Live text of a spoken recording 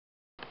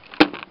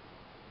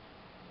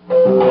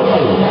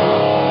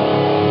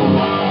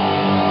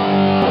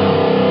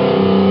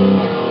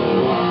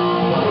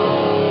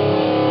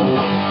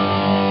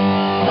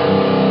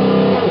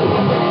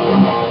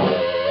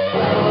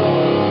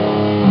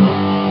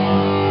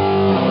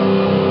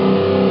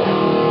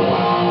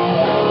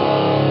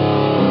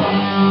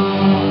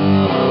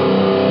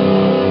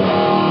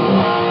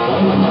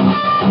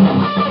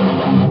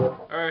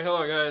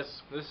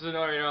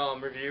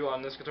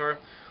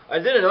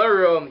did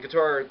another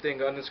guitar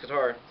thing on this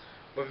guitar,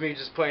 with me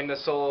just playing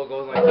this solo,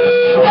 goes like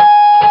this.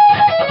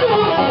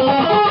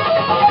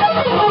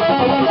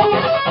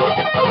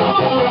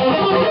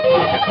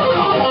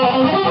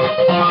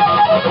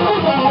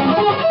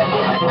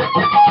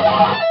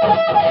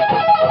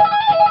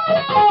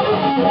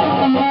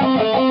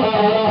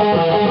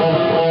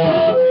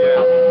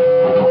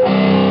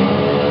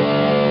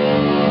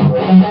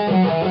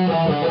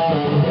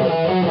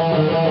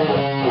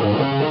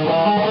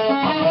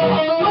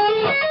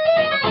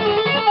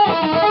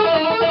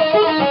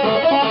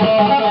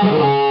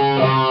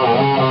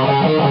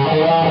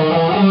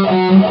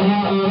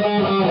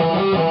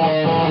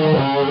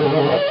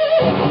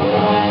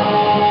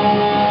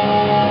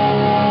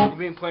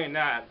 Playing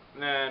that,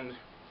 and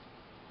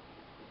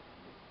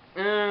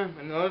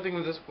another thing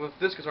with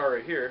this guitar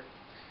right here,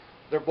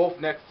 they're both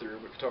neck through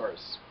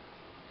guitars.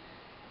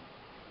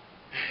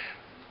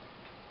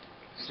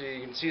 So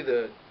you can see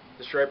the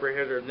stripe right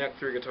here. They're neck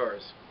through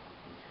guitars,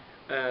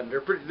 and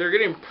they're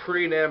getting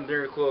pretty damn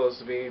near close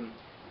to being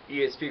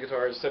ESP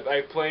guitars. Except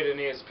I played an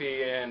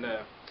ESP, and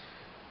the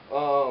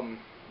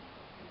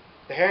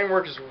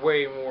handwork is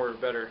way more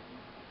better.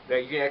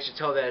 That you can actually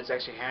tell that it's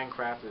actually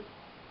handcrafted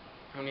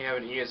when you have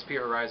an ESP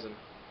Horizon.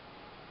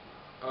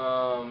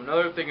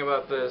 Another thing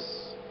about this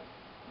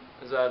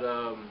is that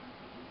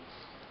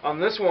on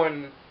this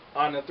one,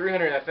 on the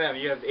 300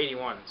 FM, you have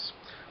 81s.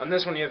 On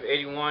this one, you have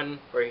 81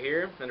 right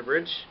here in the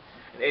bridge,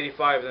 and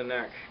 85 in the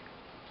neck.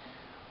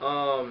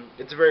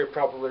 It's a very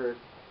popular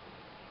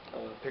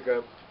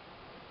pickup,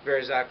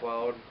 very Zach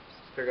Wild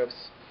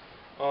pickups.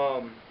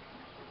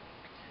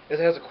 It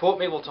has a quote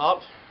maple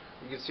top.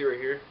 You can see right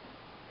here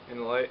in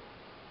the light.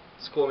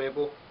 It's quote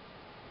maple.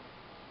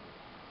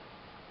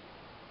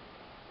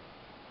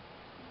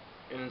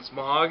 And it's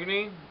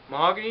mahogany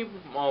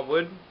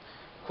wood,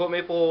 quote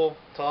maple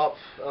top,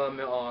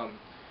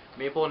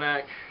 maple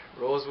neck,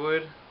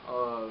 rosewood,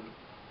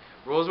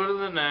 rosewood in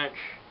the neck,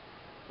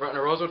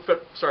 rosewood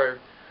fret, sorry,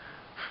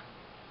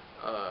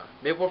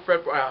 maple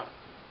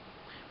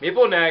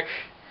neck,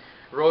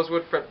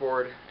 rosewood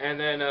fretboard, and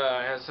then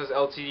it says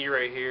LTD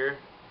right here,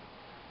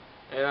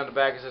 and on the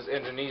back it says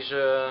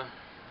Indonesia,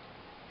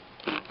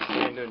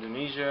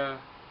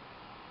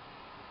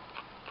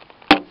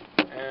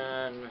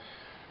 and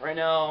right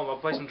now, I'm going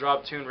to play some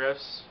drop tune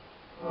riffs.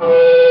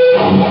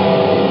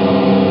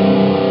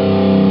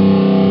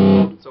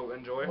 So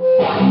enjoy.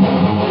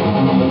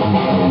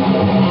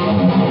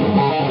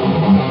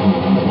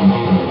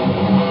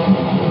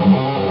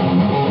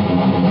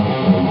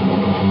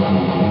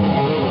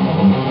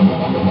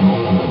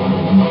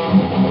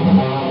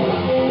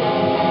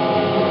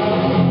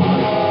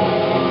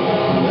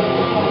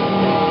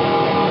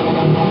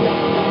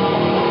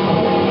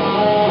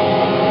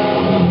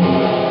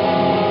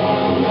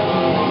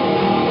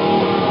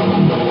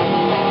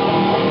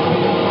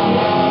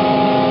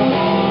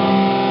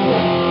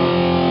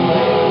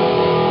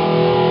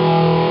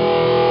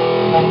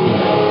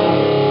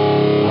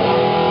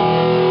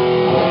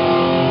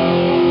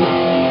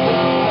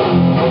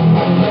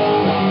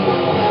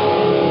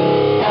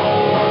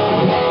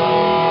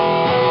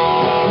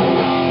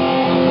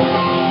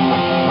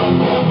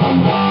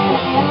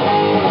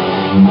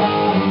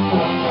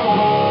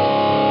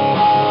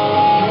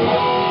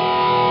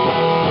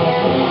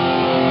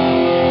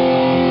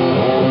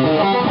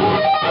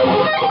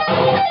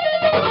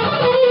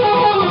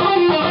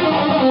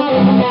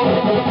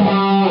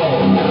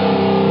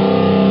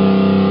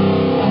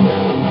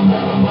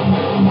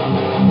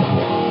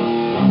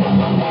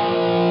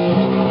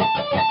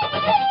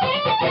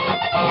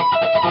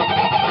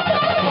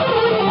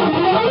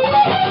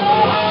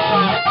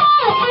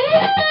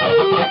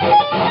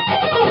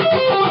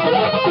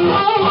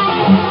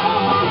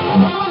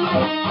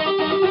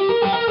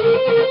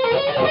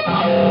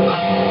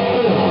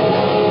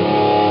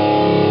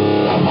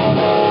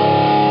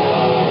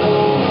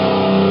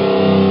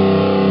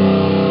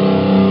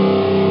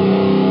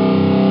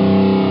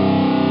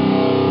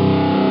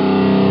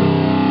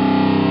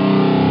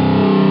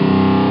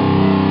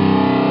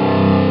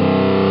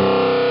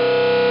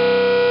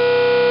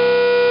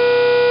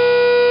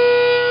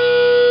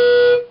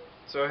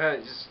 So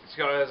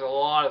it has a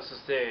lot of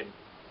sustain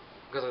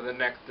because of the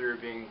neck through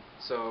being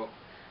so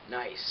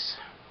nice.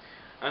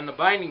 And the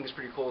binding is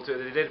pretty cool too.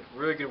 They did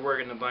really good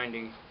work in the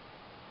binding.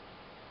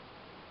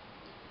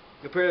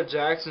 Compared to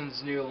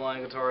Jackson's new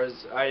line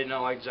guitars, I did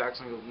not like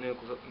Jackson's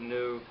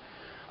new.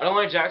 I don't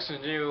like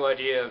Jackson's new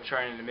idea of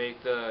trying to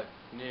make the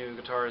new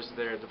guitars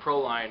there, the Pro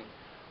line,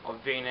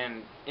 of being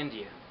in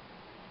India.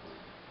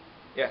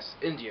 Yes,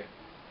 India.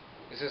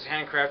 It says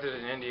handcrafted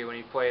in India when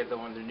he played the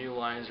one of the new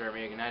lines they're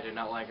making. I did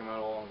not like them at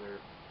all. They're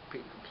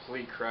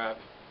complete crap.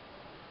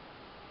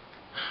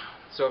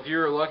 So if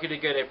you're lucky to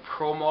get a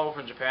Pro model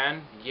from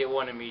Japan, get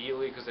one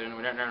immediately because they're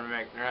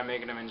not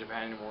making them in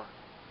Japan anymore.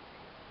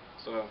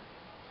 So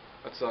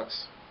that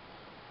sucks.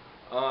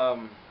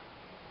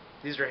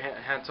 These are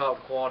hand-top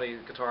quality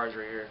guitars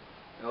right here.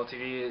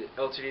 LTD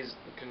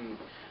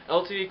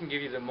can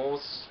give you the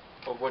most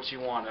of what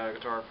you want out of a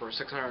guitar for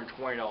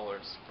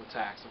 $620 with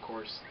tax, of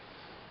course.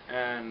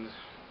 and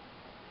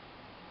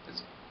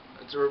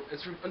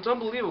it's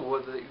unbelievable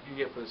what you can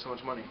get for so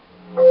much money.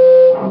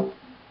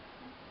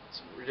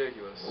 It's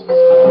ridiculous.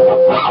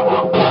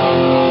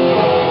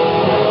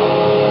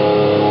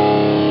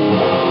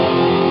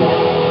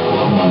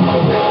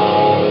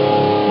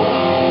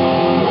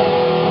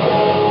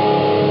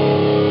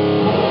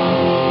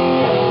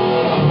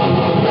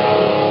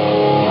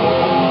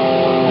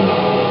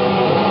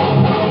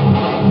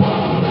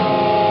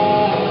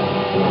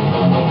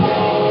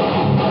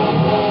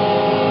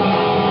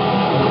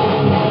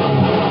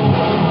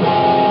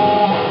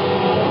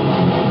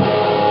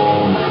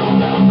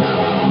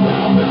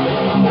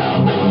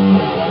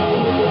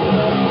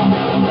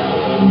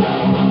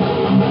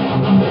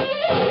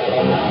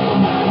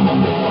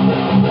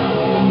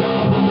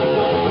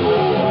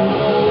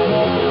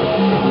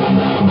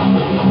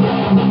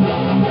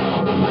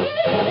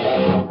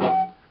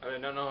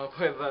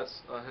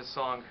 That's his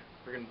song,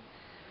 freaking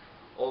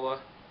Ola's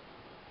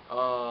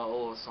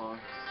song,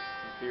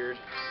 Beard.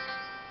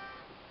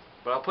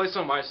 But I'll play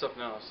some of my stuff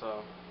now,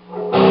 so.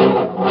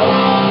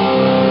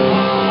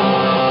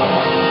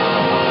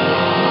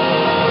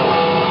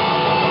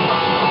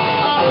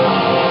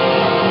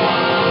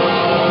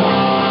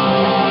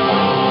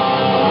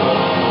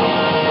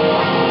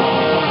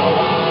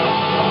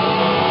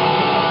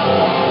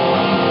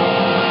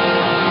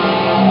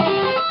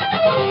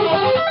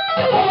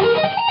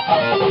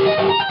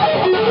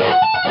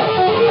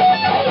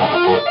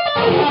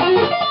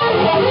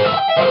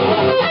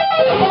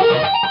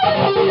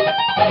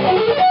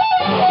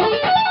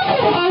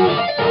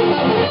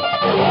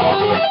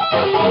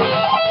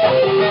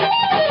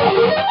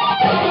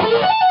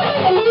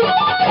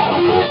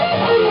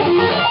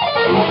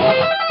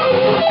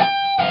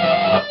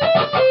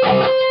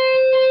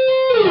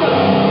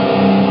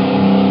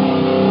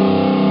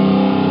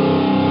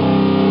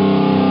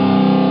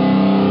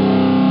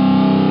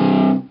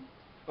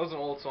 That was an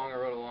old song I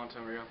wrote a long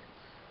time ago.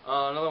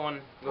 Another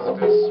one goes like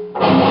this.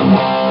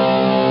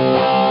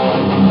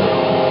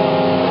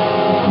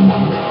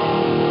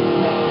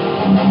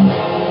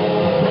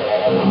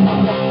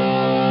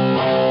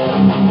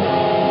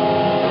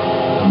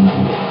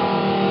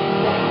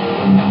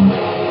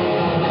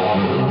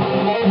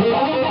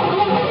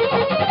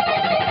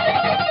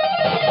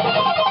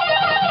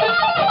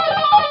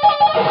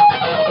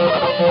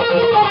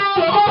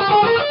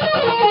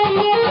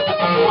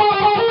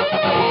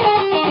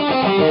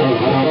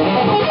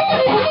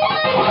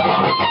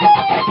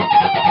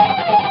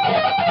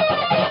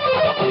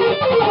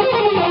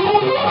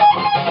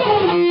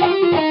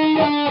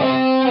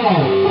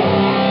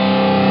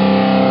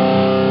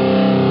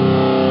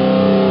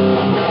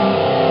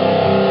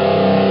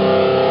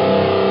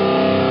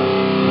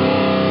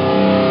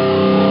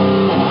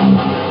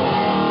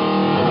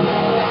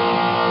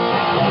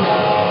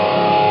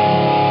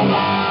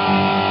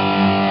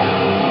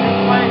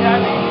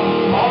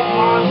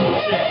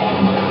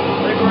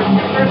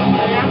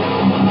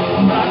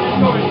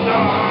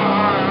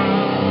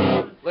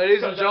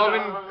 Ladies and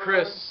gentlemen,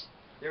 Chris.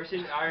 You ever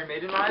seen Iron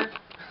Maiden live?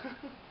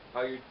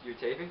 Oh, you're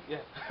taping? Yeah.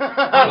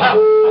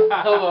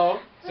 Hello.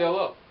 Say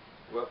hello.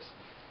 Whoops.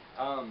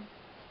 I'll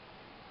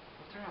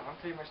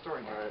tell you my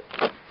story now.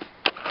 Alright.